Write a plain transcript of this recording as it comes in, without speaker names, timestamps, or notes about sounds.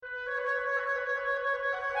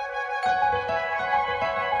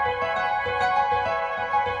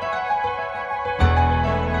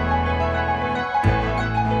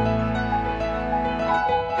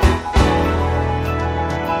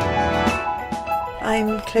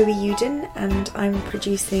I'm Chloe Uden and I'm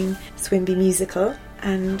producing Swinby Musical,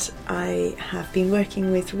 and I have been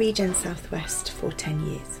working with Regen Southwest for 10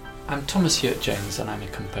 years. I'm Thomas Hewitt-Jones and I'm a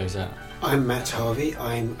composer. I'm Matt Harvey,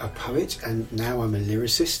 I'm a poet and now I'm a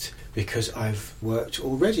lyricist because I've worked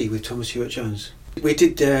already with Thomas Hewitt-Jones. We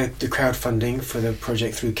did the crowdfunding for the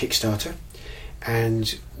project through Kickstarter,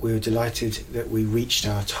 and we were delighted that we reached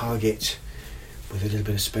our target with a little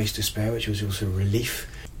bit of space to spare, which was also a relief.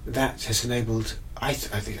 That has enabled, I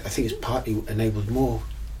think it's partly enabled more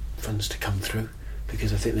funds to come through,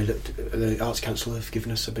 because I think the Arts Council have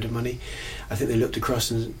given us a bit of money. I think they looked across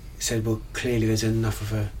and said, well, clearly there's enough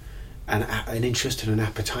of an interest and an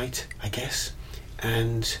appetite, I guess.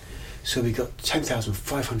 And so we got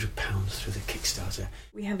 £10,500 through the Kickstarter.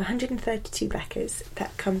 We have 132 backers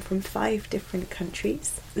that come from 5 different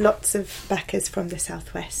countries. Lots of backers from the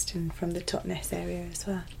southwest and from the Totnes area as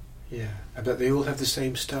well. Yeah, I bet they all have the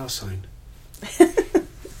same star sign.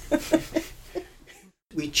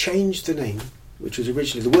 We changed the name, which was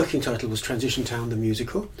originally, the working title was Transition Town the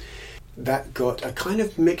Musical. That got a kind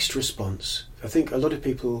of mixed response. I think a lot of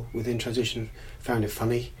people within Transition found it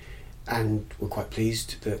funny and were quite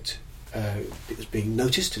pleased that it was being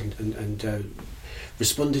noticed and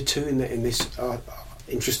responded to in this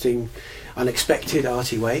interesting, unexpected,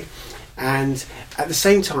 arty way. And at the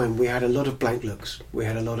same time, we had a lot of blank looks. We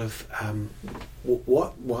had a lot of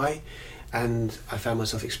what, why, and I found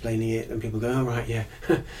myself explaining it, and people go, "Oh right, yeah,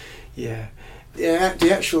 yeah."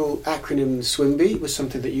 The actual acronym SWINBY was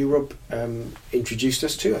something that you, Rob, introduced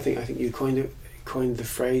us to. I think you coined the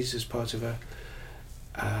phrase as part of a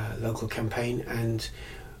local campaign, and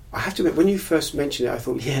I have to admit, when you first mentioned it, I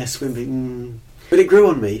thought, yeah, SWINBY, but it grew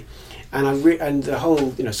on me. And and the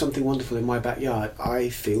whole, something wonderful in my backyard,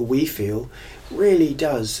 we feel, really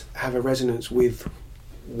does have a resonance with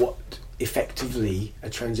what effectively a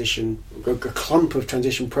clump of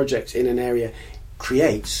transition projects in an area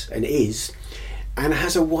creates and is, and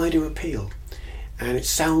has a wider appeal. And it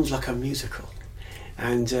sounds like a musical.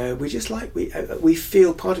 And we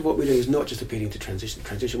feel part of what we do is not just appealing to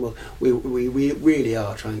transition. Well, we really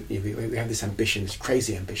are trying. We have this ambition, this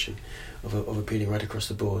crazy ambition, of appealing right across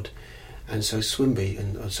the board. And so SWINBY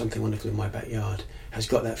and Something Wonderful in My Backyard has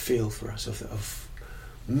got that feel for us of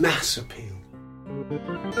mass appeal.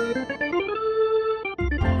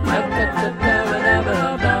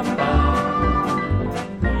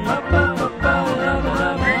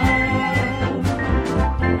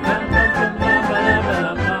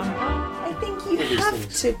 I think you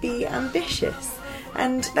have to be ambitious,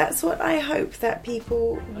 and that's what I hope that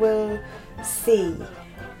people will see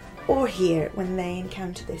or hear when they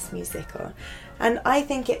encounter this musical. And I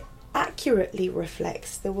think it accurately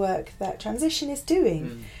reflects the work that Transition is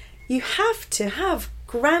doing. You have to have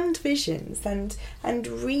grand visions and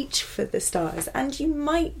reach for the stars, and you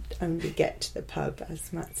might only get to the pub,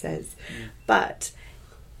 as Matt says, but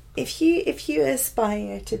if you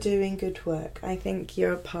aspire to doing good work, I think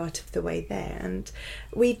you're a part of the way there. And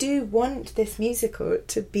we do want this musical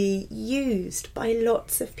to be used by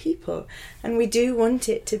lots of people, and we do want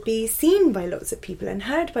it to be seen by lots of people and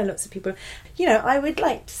heard by lots of people. I would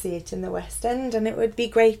like to see it in the West End, and it would be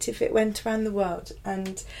great if it went around the world.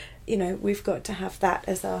 And we've got to have that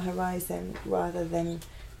as our horizon, rather than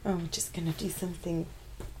we're just going to do something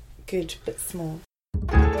good but small.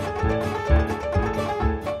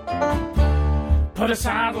 Put a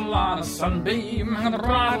saddle on a sunbeam and a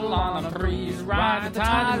bridle on a breeze. Ride the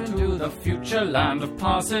tide into the future land of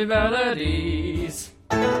possibilities.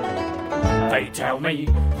 They tell me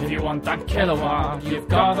if you want that kilowatt, you've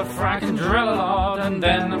got to frack and drill a lot, and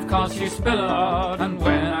then of course you spill a lot. And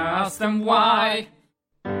when I ask them why,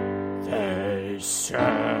 they say,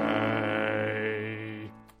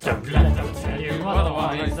 don't let them tell you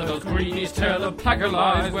otherwise. Those greenies tell the packer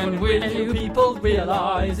lies. When will you people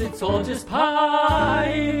realise it's all just pie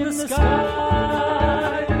in the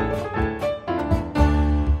sky?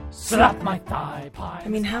 Slap my thigh, pie. I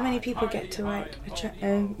mean, how many people get to write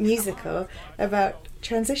a musical about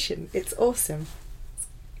transition? It's awesome.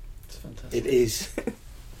 It's fantastic. It is.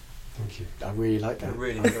 Thank you. I really like that.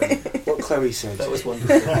 Really what Chloe said. That was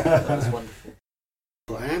wonderful. That was wonderful.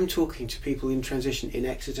 I am talking to people in transition in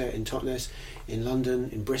Exeter, in Totnes, in London,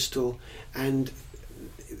 in Bristol, and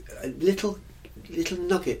little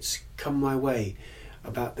nuggets come my way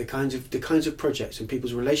about the kinds of projects and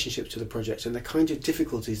people's relationships to the projects, and the kinds of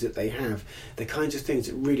difficulties that they have, the kinds of things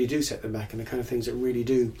that really do set them back, and the kind of things that really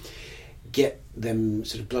do get them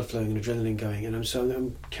sort of blood flowing and adrenaline going. And I'm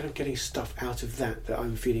kind of getting stuff out of that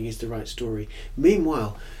I'm feeling is the right story.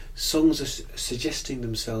 Meanwhile, songs are suggesting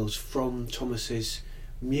themselves from Thomas's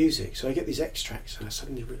music. So I get these extracts and I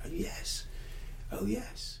suddenly realize, yes, Oh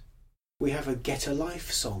yes, we have a Get a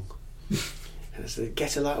Life song. And it's a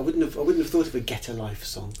Get a Life. I wouldn't have thought of a Get a Life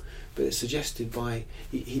song, but it's suggested by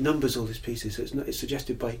he numbers all his pieces. So it's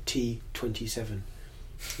suggested by T27.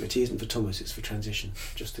 The T isn't for Thomas; it's for transition.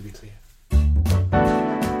 Just to be clear.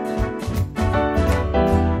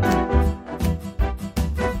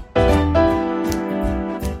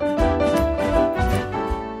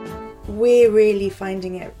 We're really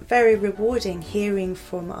finding it very rewarding hearing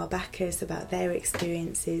from our backers about their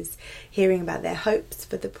experiences, hearing about their hopes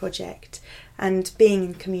for the project, and being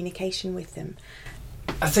in communication with them.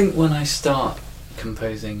 I think when I start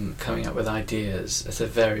composing, coming up with ideas at a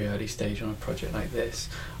very early stage on a project like this,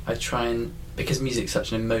 I try and, because music's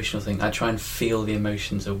such an emotional thing, I try and feel the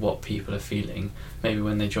emotions of what people are feeling, maybe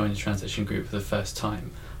when they join a transition group for the first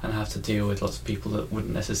time and have to deal with lots of people that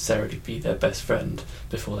wouldn't necessarily be their best friend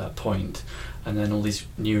before that point, and then all these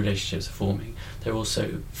new relationships are forming. They're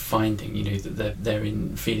also finding, that they're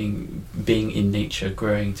in feeling, being in nature,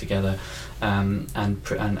 growing together, and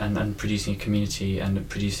producing a community and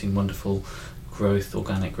producing wonderful growth,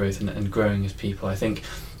 organic growth, and growing as people. I think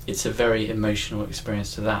it's a very emotional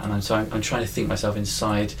experience to that, and I'm trying to think myself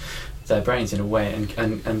inside their brains in a way,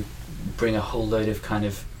 and bring a whole load of kind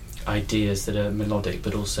of ideas that are melodic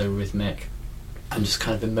but also rhythmic and just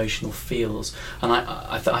kind of emotional feels. And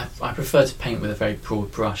I prefer to paint with a very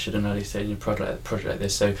broad brush at an early stage in a project like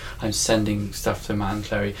this. So I'm sending stuff to Matt and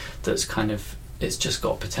Chloe that's kind of, it's just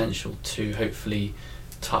got potential to hopefully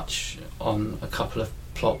touch on a couple of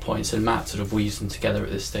plot points, and Matt sort of weaves them together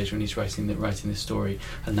at this stage when he's writing the story,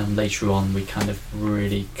 and then later on we kind of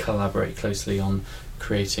really collaborate closely on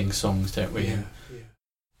creating songs, don't we? Yeah.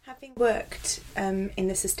 Having worked in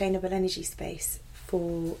the sustainable energy space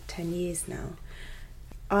for 10 years now,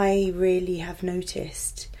 I really have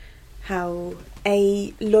noticed how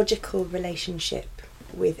a logical relationship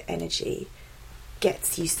with energy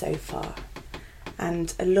gets you so far,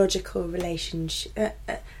 and a logical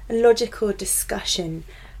discussion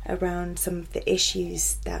around some of the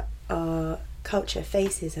issues that our culture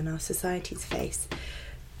faces and our societies face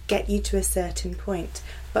get you to a certain point.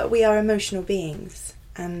 But we are emotional beings,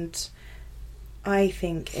 and I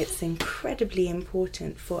think it's incredibly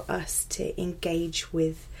important for us to engage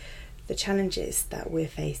with the challenges that we're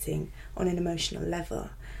facing on an emotional level.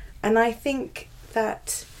 And I think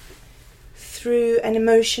that through an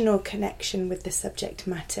emotional connection with the subject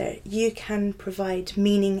matter, you can provide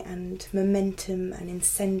meaning and momentum and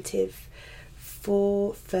incentive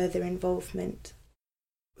for further involvement.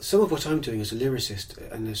 Some of what I'm doing as a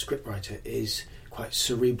lyricist and a scriptwriter is quite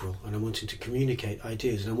cerebral, and I'm wanting to communicate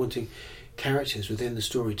ideas, and I'm wanting characters within the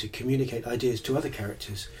story to communicate ideas to other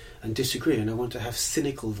characters and disagree, and I want to have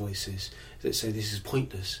cynical voices that say this is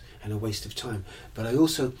pointless and a waste of time. But I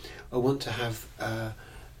want to have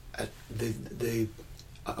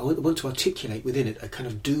I want to articulate within it a kind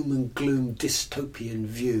of doom and gloom dystopian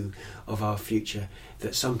view of our future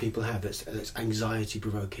that some people have, that's anxiety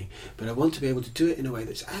provoking. But I want to be able to do it in a way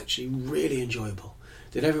that's actually really enjoyable,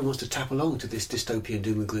 that everyone wants to tap along to this dystopian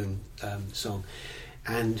doom and gloom song,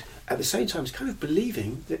 and at the same time it's kind of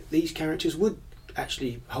believing that these characters would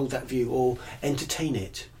actually hold that view or entertain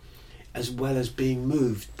it, as well as being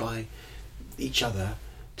moved by each other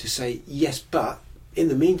to say yes, but in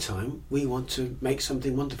the meantime we want to make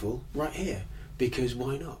something wonderful right here, because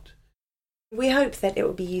why not? We hope that it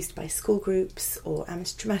will be used by school groups or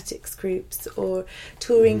amateur dramatics groups or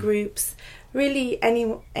touring groups, really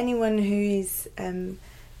anyone who is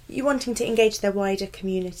you wanting to engage their wider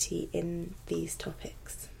community in these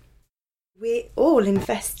topics. We're all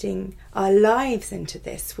investing our lives into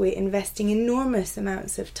this. We're investing enormous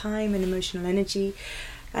amounts of time and emotional energy,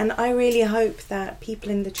 and I really hope that people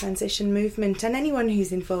in the transition movement and anyone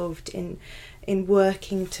who's involved in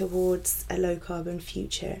working towards a low carbon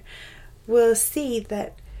future will see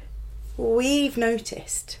that we've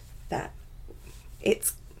noticed that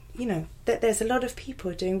it's, that there's a lot of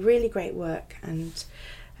people doing really great work, and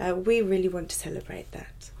we really want to celebrate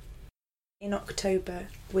that. In October,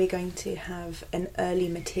 we're going to have an early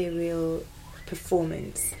material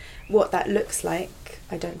performance. What that looks like,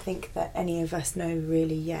 I don't think that any of us know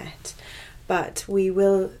really yet, but we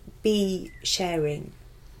will be sharing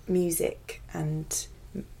music and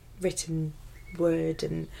written word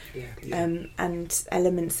and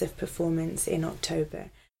elements of performance in October.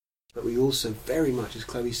 But we also very much, as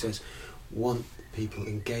Chloe says, want people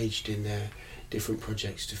engaged in their different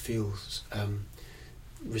projects to feel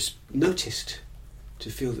noticed, to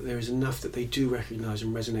feel that there is enough that they do recognise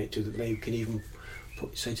and resonate to, that they can even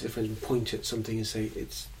say to their friends and point at something and say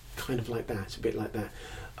it's kind of like that, a bit like that,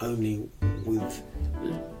 only with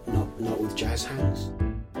not with jazz hands.